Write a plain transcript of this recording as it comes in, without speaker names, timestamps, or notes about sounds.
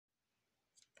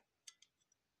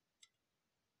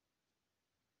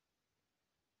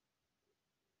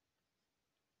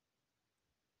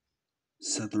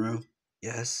Sethro,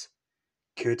 Yes?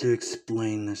 care to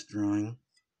explain this drawing?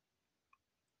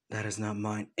 That is not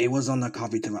mine. It was on the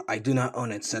coffee table. I do not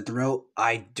own it, Sethro.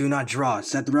 I do not draw,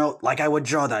 Sethro, like I would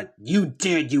draw that. You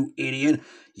did, you idiot.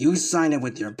 You signed it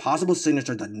with your possible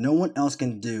signature that no one else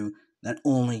can do, that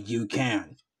only you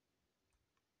can.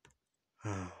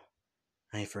 Oh,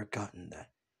 I've forgotten that.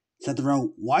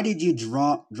 Sethro, why did you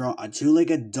draw a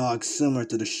two-legged dog similar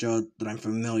to the show that I'm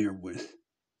familiar with?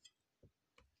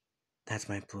 That's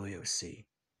my Bluey OC.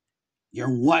 Your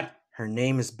what? Her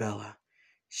name is Bella.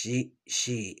 She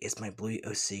is my Bluey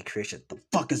OC creation. The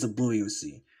fuck is a Bluey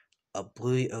OC? A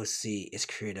Bluey OC is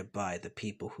created by the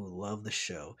people who love the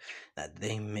show, that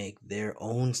they make their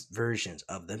own versions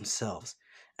of themselves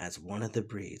as one of the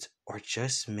breeds, or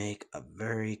just make a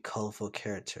very colorful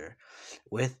character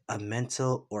with a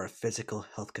mental or a physical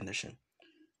health condition.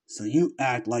 So you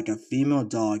act like a female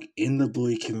dog in the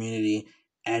Bluey community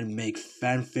and make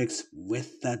fanfics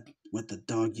with the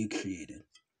dog you created.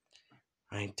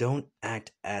 I don't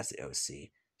act as the OC.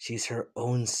 She's her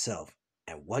own self.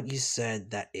 And what you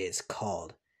said that is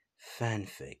called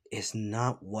fanfic is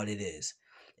not what it is.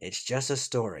 It's just a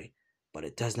story, but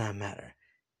it does not matter.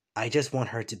 I just want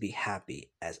her to be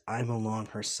happy as I'm along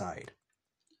her side.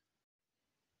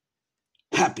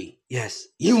 Happy. Yes,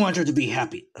 You want her to be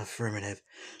happy. affirmative.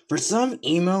 For some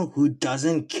emo who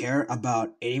doesn't care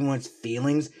about anyone's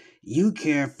feelings, you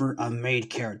care for a made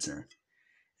character.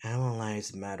 Animal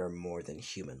lives matter more than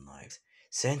human lives,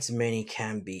 since many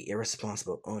can be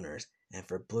irresponsible owners, and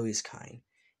for Bluey's kind,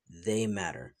 they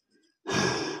matter.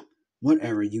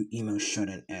 Whatever, you emo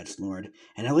shut-in edgelord,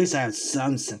 and at least I have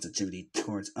some sensitivity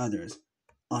towards others,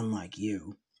 unlike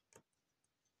you.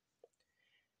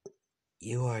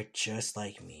 You are just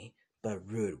like me, but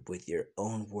rude with your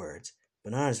own words,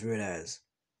 but not as rude as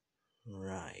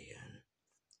Ryan.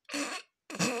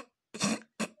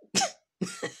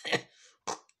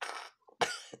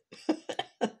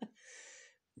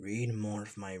 Read more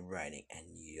of my writing and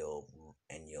you'll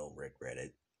regret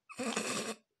it.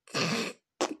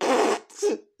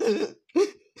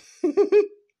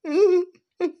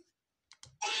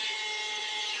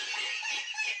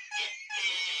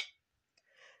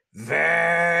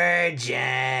 Virgin.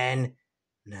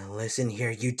 Now listen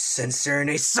here, you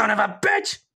censoring son of a bitch!